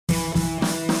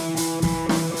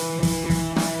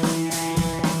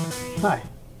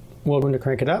Welcome to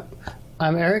Crank It Up.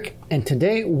 I'm Eric, and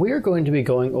today we're going to be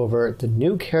going over the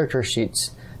new character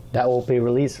sheets that will be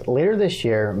released later this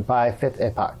year by 5th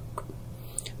Epoch.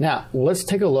 Now, let's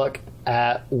take a look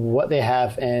at what they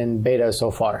have in beta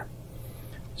so far.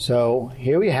 So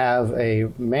here we have a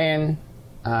man,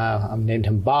 I've named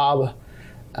him Bob.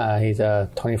 He's a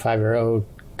 25-year-old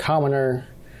commoner.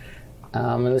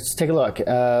 Let's take a look.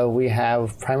 We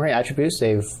have primary attributes.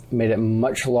 They've made it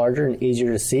much larger and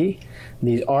easier to see.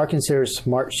 These are considered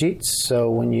smart sheets, so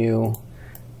when you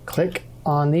click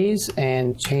on these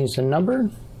and change the number,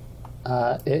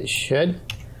 it should,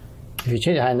 if you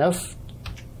change it high enough,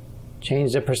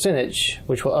 change the percentage,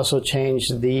 which will also change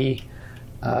the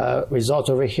results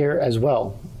over here as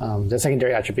well, the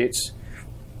secondary attributes.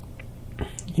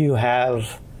 You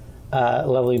have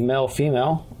lovely male,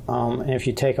 female. And if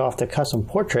you take off the custom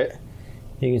portrait,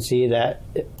 you can see that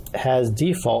it has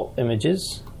default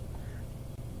images.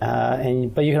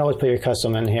 But you can always put your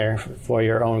custom in here for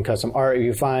your own custom art. If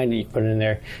you find, you put it in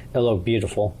there, it'll look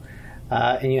beautiful.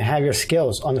 And you have your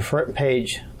skills on the front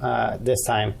page this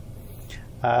time.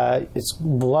 It's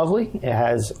lovely. It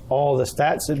has all the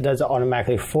stats. It does it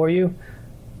automatically for you.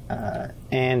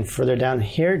 And further down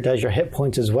here, it does your hit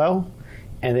points as well.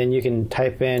 And then you can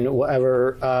type in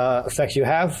whatever effects you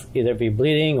have, either it be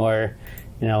bleeding or,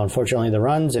 unfortunately the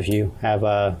runs if you have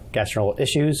gastrointestinal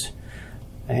issues.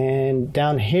 And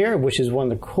down here, which is one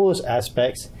of the coolest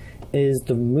aspects, is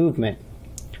the movement.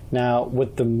 Now,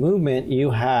 with the movement,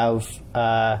 you have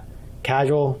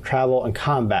casual, travel, and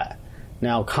combat.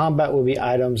 Now, combat will be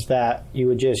items that you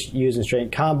would just use in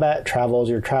straight combat. Travel is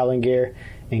your traveling gear,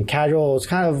 and casual is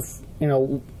kind of,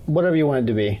 whatever you want it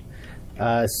to be.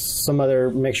 Some other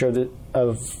mixture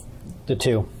of the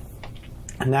two.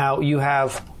 Now you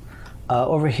have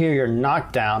over here your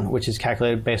knockdown, which is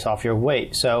calculated based off your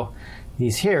weight. So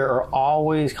these here are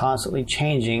always constantly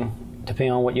changing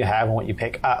depending on what you have and what you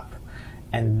pick up.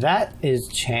 And that is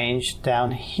changed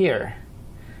down here.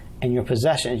 In your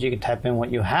possessions, you can type in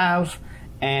what you have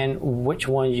and which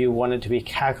ones you want it to be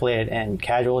calculated in,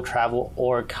 casual, travel,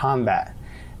 or combat.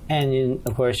 And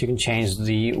of course, you can change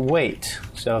the weight.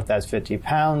 So if that's 50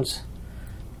 pounds,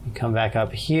 you come back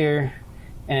up here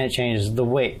and it changes the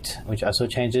weight, which also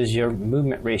changes your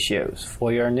movement ratios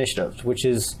for your initiatives, which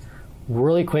is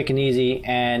really quick and easy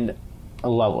and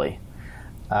lovely.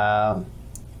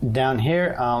 Down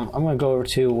here, I'm going to go over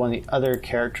to one of the other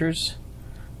characters.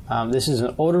 This is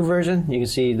an older version. You can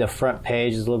see the front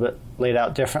page is a little bit laid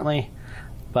out differently,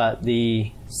 but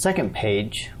the second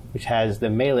page, which has the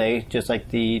melee, just like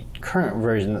the current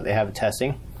version that they have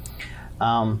testing,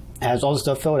 has all the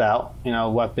stuff filled out,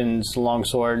 weapons,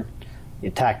 longsword, the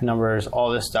attack numbers, all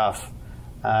this stuff.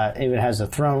 It even has the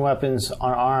thrown weapons,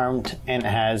 unarmed, and it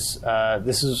has,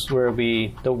 this is where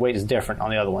the weight is different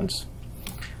on the other ones.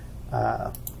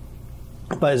 But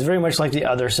it's very much like the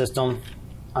other system,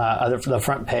 the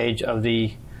front page of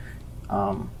the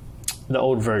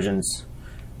old versions,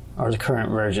 or the current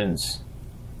versions.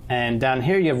 And down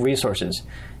here you have resources.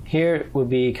 Here would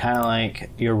be kind of like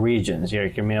your regions, your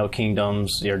middle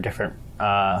kingdoms, your different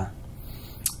jarls,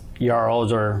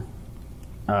 or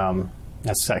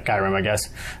that's Skyrim, I guess.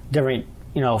 Different,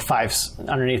 fiefs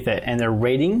underneath it, and their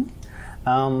rating.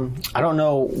 I don't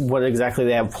know what exactly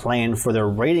they have planned for their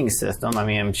rating system. I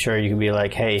mean, I'm sure you could be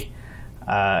like, hey,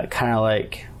 kind of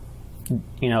like,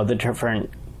 the different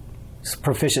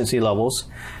proficiency levels.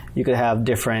 You could have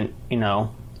different,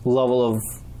 level of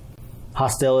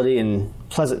hostility and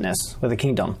pleasantness with a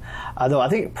kingdom. Though I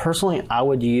think personally I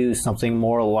would use something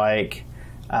more like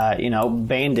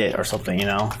bandit or something,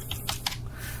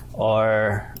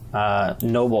 or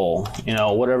noble,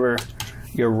 whatever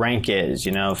your rank is,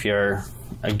 if you're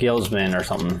a guildsman or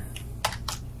something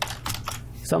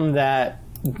that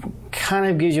kind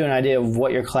of gives you an idea of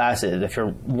what your class is, if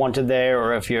you're wanted there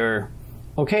or if you're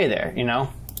okay there,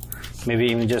 maybe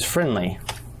even just friendly.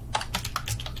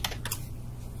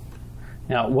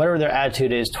 Whatever their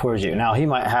attitude is towards you. Now, he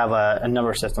might have a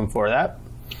number system for that,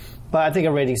 but I think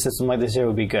a rating system like this here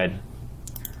would be good.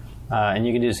 And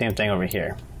you can do the same thing over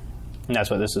here. And that's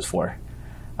what this is for.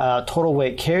 Total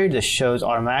weight carried, this shows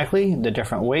automatically the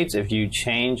different weights. If you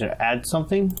change or add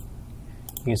something,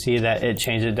 you can see that it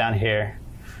changes it down here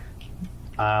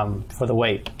for the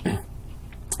weight.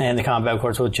 And the combat, of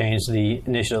course, will change the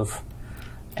initiative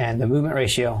and the movement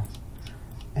ratio.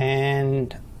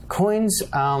 And coins,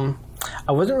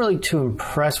 I wasn't really too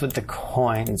impressed with the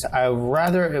coins. I would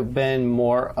rather have been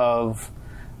more of,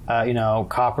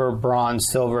 copper, bronze,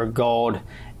 silver, gold,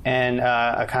 and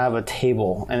a kind of a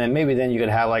table, and then maybe then you could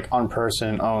have like on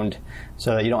person owned,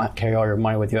 so that you don't have to carry all your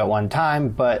money with you at one time,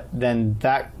 but then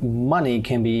that money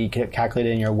can be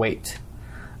calculated in your weight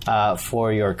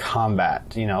for your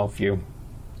combat. You know, if you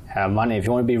have money, if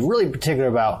you want to be really particular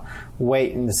about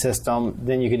weight in the system,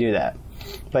 then you could do that.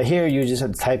 But here you just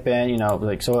have to type in, you know,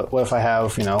 like, so what if I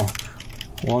have, you know,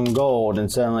 1 gold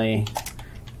and suddenly,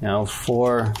 you know,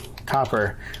 4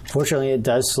 copper. Fortunately, it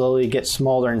does slowly get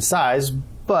smaller in size,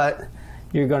 but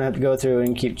you're going to have to go through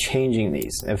and keep changing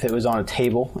these. If it was on a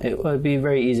table, it would be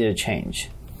very easy to change.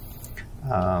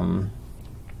 Down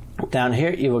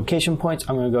here, evocation points,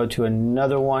 I'm going to go to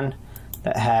another one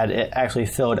that had it actually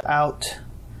filled out.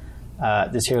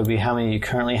 This here would be how many you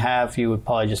currently have. You would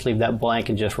probably just leave that blank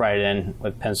and just write it in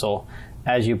with pencil.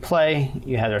 As you play,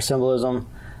 you have their symbolism.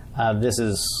 This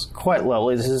is quite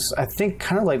lovely. This is, I think,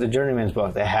 kind of like the Journeyman's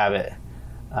Book. They have it.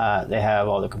 They have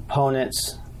all the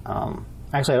components.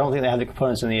 Actually, I don't think they have the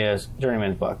components in the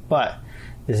Journeyman's Book, but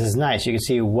this is nice. You can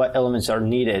see what elements are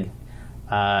needed.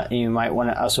 You might want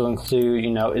to also include,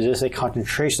 you know, is this a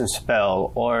concentration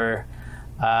spell, or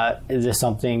is this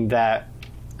something that,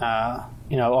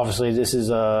 you know, obviously this is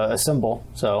a symbol,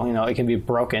 so, you know, it can be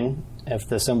broken if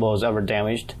the symbol is ever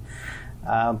damaged.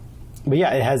 But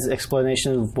yeah, it has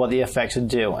explanation of what the effects would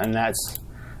do, and that's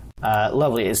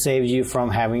lovely. It saves you from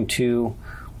having to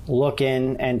look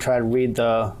in and try to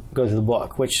go through the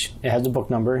book, which it has a book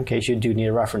number in case you do need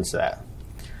a reference to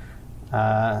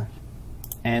that.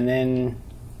 And then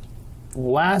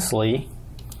lastly,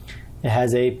 it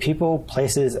has a people,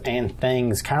 places, and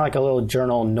things, kind of like a little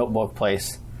journal notebook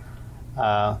place.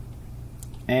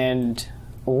 And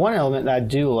one element that I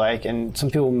do like, and some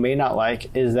people may not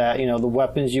like, is that, you know, the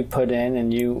weapons you put in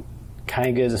and you kind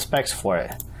of give the specs for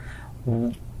it.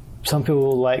 Some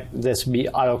people like this to be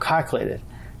auto-calculated.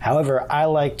 However, I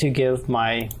like to give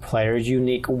my players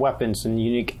unique weapons and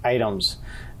unique items.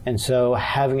 And so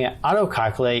having it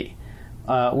auto-calculate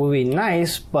would be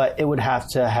nice, but it would have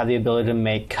to have the ability to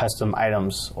make custom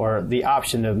items, or the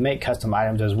option to make custom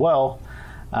items as well,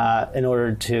 in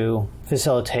order to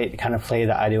facilitate the kind of play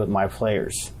that I do with my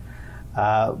players.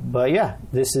 But yeah,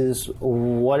 this is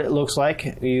what it looks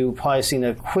like. You've probably seen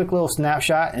a quick little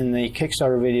snapshot in the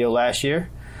Kickstarter video last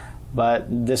year, but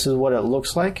this is what it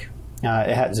looks like.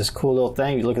 It has this cool little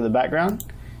thing. You look at the background,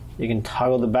 you can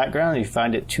toggle the background if you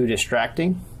find it too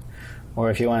distracting,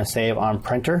 or if you want to save on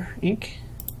printer ink,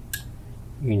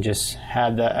 you can just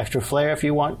have the extra flare if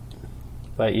you want,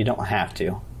 but you don't have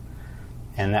to.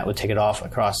 And that would take it off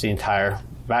across the entire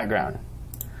background.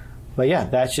 But yeah,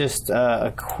 that's just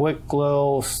a quick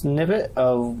little snippet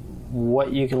of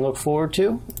what you can look forward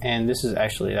to. And this is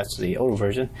actually, that's the older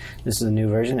version. This is the new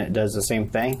version. It does the same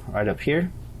thing right up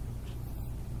here.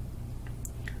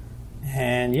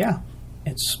 And yeah,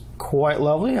 it's quite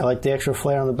lovely. I like the extra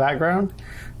flare on the background.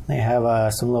 They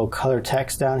have some little color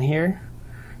text down here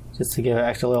just to give it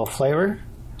extra little flavor.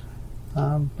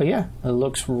 But yeah, it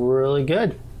looks really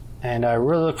good. And I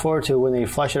really look forward to when they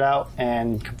flesh it out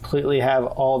and completely have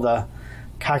all the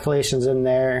calculations in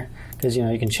there, because, you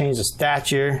know, you can change the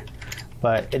stature,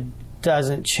 but it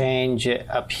doesn't change it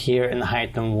up here in the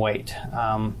height and weight.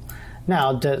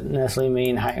 Now, it doesn't necessarily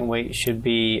mean height and weight should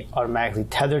be automatically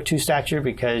tethered to stature,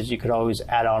 because you could always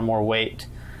add on more weight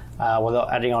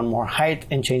without adding on more height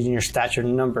and changing your stature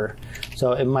number.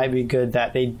 So it might be good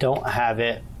that they don't have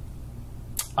it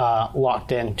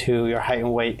locked into your height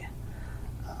and weight.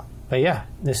 But yeah,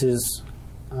 this is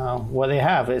what they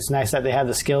have. It's nice that they have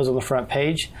the skills on the front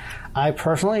page. I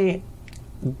personally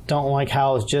don't like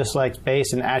how it's just like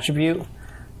base and attribute.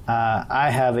 I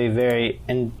have a very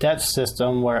in-depth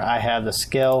system where I have the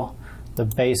skill, the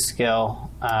base skill,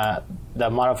 the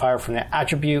modifier from the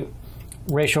attribute,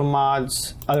 racial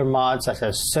mods, other mods such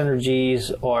as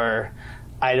synergies or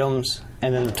items,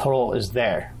 and then the total is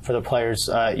there for the player's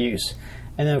use.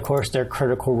 And then, of course, their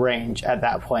critical range at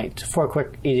that point for a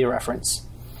quick, easy reference.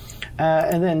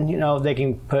 And then, you know, they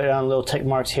can put on little tick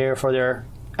marks here for their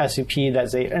SCP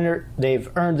that they've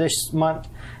earned this month,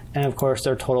 and of course,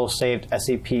 their total saved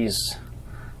SCPs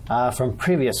from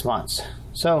previous months.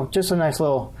 So, just a nice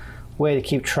little way to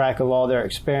keep track of all their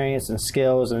experience and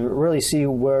skills, and really see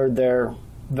where their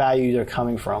values are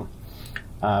coming from.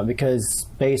 Because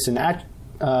base and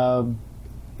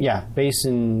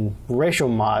racial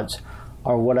mods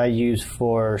are what I use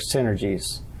for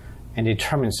synergies and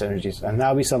determine synergies, and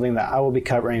that'll be something that I will be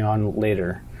covering on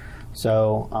later.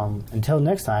 So until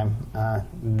next time,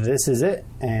 this is it,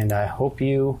 and I hope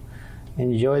you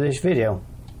enjoy this video.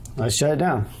 Let's shut it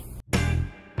down.